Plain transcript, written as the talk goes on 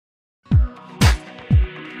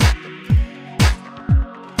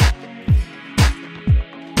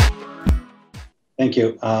Thank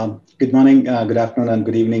you. Good morning, good afternoon, and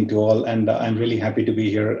good evening to all. And I'm really happy to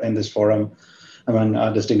be here in this forum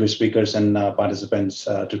among distinguished speakers and participants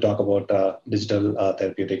to talk about digital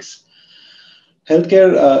therapeutics.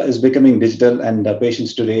 Healthcare is becoming digital, and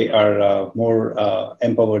patients today are more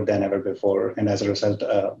empowered than ever before. And as a result,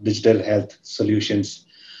 digital health solutions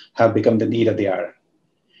have become the need of the hour.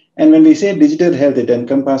 And when we say digital health, it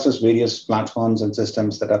encompasses various platforms and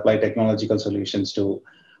systems that apply technological solutions to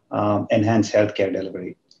enhance healthcare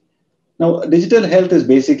delivery. Now, digital health is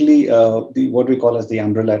basically what we call as the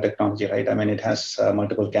umbrella technology, right? I mean, it has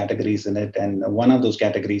multiple categories in it. And one of those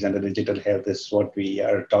categories under digital health is what we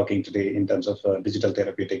are talking today in terms of digital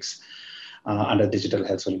therapeutics under digital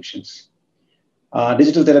health solutions.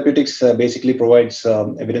 Digital therapeutics basically provides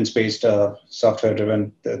evidence-based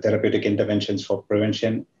software-driven therapeutic interventions for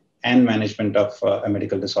prevention and management of a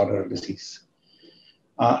medical disorder or disease.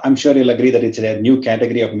 I'm sure you'll agree that it's a new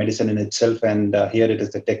category of medicine in itself, and here it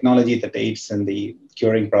is the technology that aids in the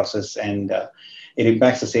curing process, and it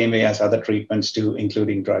impacts the same way as other treatments too,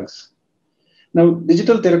 including drugs. Now,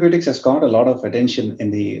 digital therapeutics has caught a lot of attention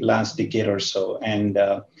in the last decade or so, and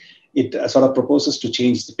it sort of proposes to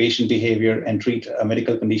change the patient behavior and treat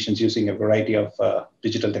medical conditions using a variety of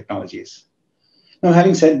digital technologies. Now,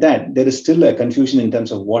 having said that, there is still a confusion in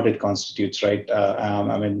terms of what it constitutes, right?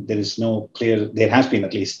 I mean, there is no clear, there has been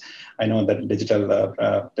at least, I know that Digital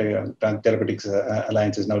Therapeutics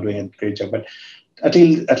Alliance is now doing a great job, but at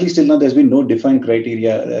least till now, there's been no defined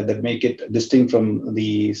criteria that make it distinct from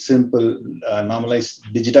the simple, normalized,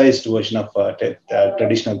 digitized version of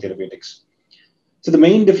traditional therapeutics. So the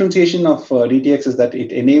main differentiation of DTX is that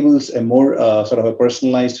it enables a more sort of a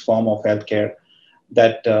personalized form of healthcare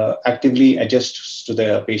that actively adjusts to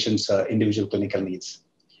the patient's individual clinical needs.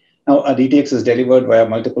 Now, DTX is delivered via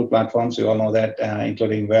multiple platforms. We all know that,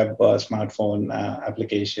 including web, smartphone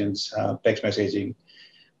applications, text messaging,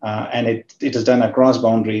 and it is done across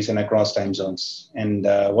boundaries and across time zones. And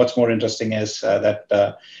what's more interesting is that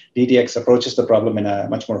DTX approaches the problem in a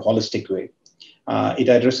much more holistic way. It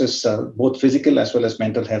addresses both physical as well as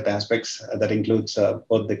mental health aspects that includes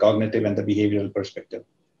both the cognitive and the behavioral perspective.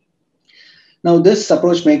 Now, this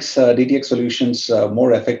approach makes DTX solutions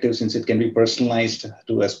more effective since it can be personalized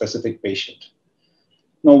to a specific patient.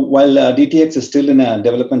 Now, while DTX is still in a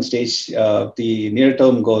development stage, the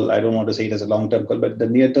near-term goal, I don't want to say it as a long-term goal, but the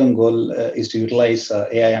near-term goal is to utilize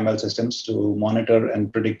AI/ML systems to monitor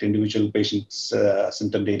and predict individual patients'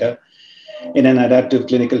 symptom data in an adaptive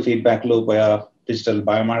clinical feedback loop via digital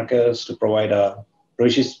biomarkers to provide a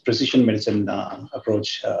precision medicine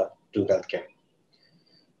approach to healthcare.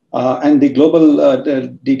 And the global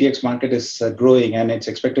DTX market is growing, and it's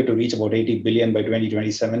expected to reach about 80 billion by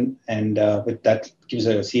 2027. And with that gives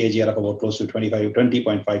a CAGR of about close to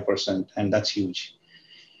 20.5%, and that's huge.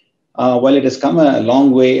 While it has come a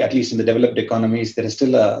long way, at least in the developed economies, there is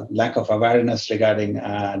still a lack of awareness regarding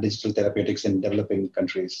digital therapeutics in developing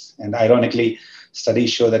countries. And ironically,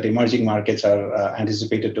 studies show that emerging markets are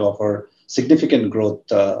anticipated to offer significant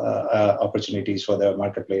growth opportunities for the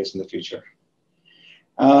marketplace in the future.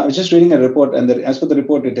 I was just reading a report, and as per the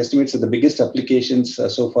report, it estimates that the biggest applications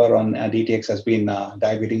so far on DTX has been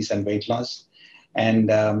diabetes and weight loss.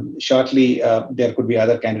 And shortly, there could be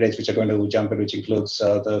other candidates which are going to jump in, which includes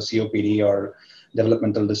the COPD or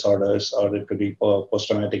developmental disorders, or it could be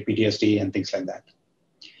post-traumatic PTSD and things like that.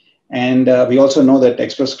 And we also know that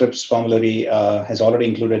Express Scripts formulary has already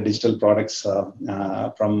included digital products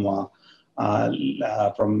from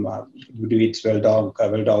Udivit's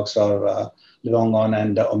Well-Docs or Livongon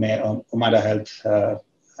and Omada Health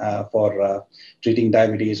for treating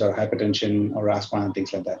diabetes or hypertension or asthma and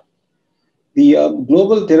things like that. The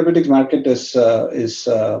global therapeutics market is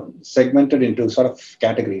segmented into sort of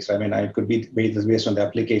categories. I mean, it could be based on the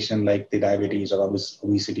application, like the diabetes or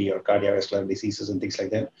obesity or cardiovascular diseases and things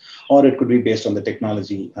like that, or it could be based on the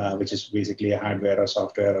technology, which is basically a hardware or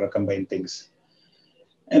software or combined things.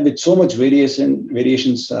 And with so much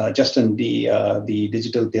variations just in the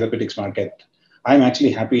digital therapeutics market, I'm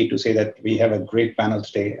actually happy to say that we have a great panel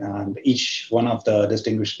today, and each one of the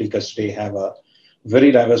distinguished speakers today have a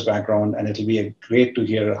very diverse background, and it'll be great to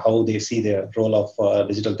hear how they see the role of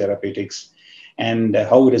digital therapeutics and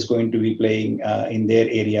how it is going to be playing in their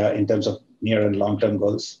area in terms of near and long-term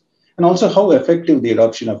goals, and also how effective the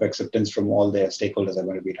adoption of acceptance from all their stakeholders are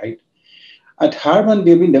going to be, right? At HARMAN,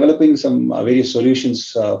 we've been developing some various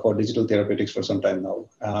solutions for digital therapeutics for some time now,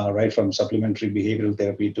 right from supplementary behavioral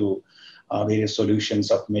therapy to various solutions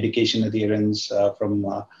of medication adherence from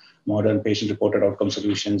modern patient-reported outcome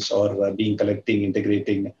solutions or collecting,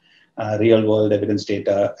 integrating real-world evidence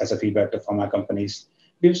data as a feedback to pharma companies.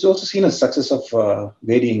 We've also seen a success of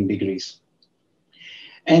varying degrees.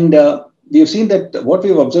 And we've seen that what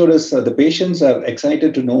we've observed is the patients are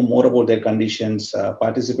excited to know more about their conditions,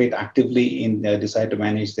 participate actively in their desire to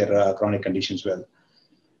manage their chronic conditions well.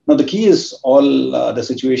 Now, the key is all the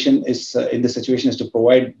situation is in this situation is to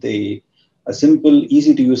provide a simple,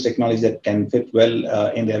 easy to use technology that can fit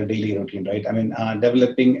well in their daily routine, right? I mean,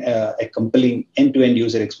 developing a compelling end-to-end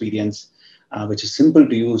user experience, which is simple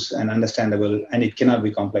to use and understandable, and it cannot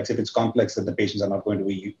be complex. If it's complex, then the patients are not going to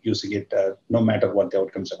be using it, no matter what the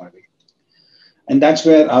outcomes are going to be. And that's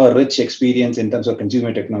where our rich experience in terms of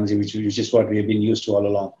consumer technology, which is what we have been used to all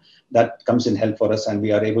along, that comes in help for us. And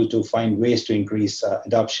we are able to find ways to increase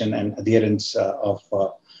adoption and adherence of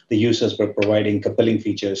the users by providing compelling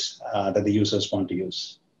features that the users want to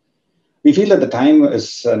use. We feel that the time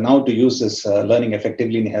is now to use this learning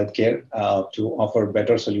effectively in healthcare to offer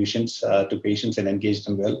better solutions to patients and engage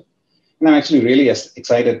them well. And I'm actually really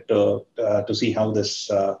excited to see how this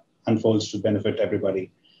unfolds to benefit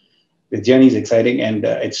everybody. The journey is exciting, and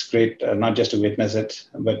it's great not just to witness it,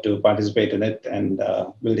 but to participate in it and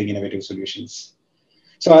building innovative solutions.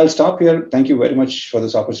 So I'll stop here. Thank you very much for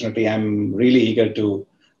this opportunity. I'm really eager to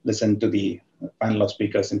listen to the panel of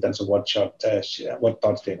speakers in terms of what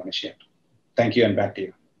thoughts they want to share. Thank you, and back to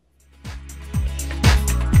you.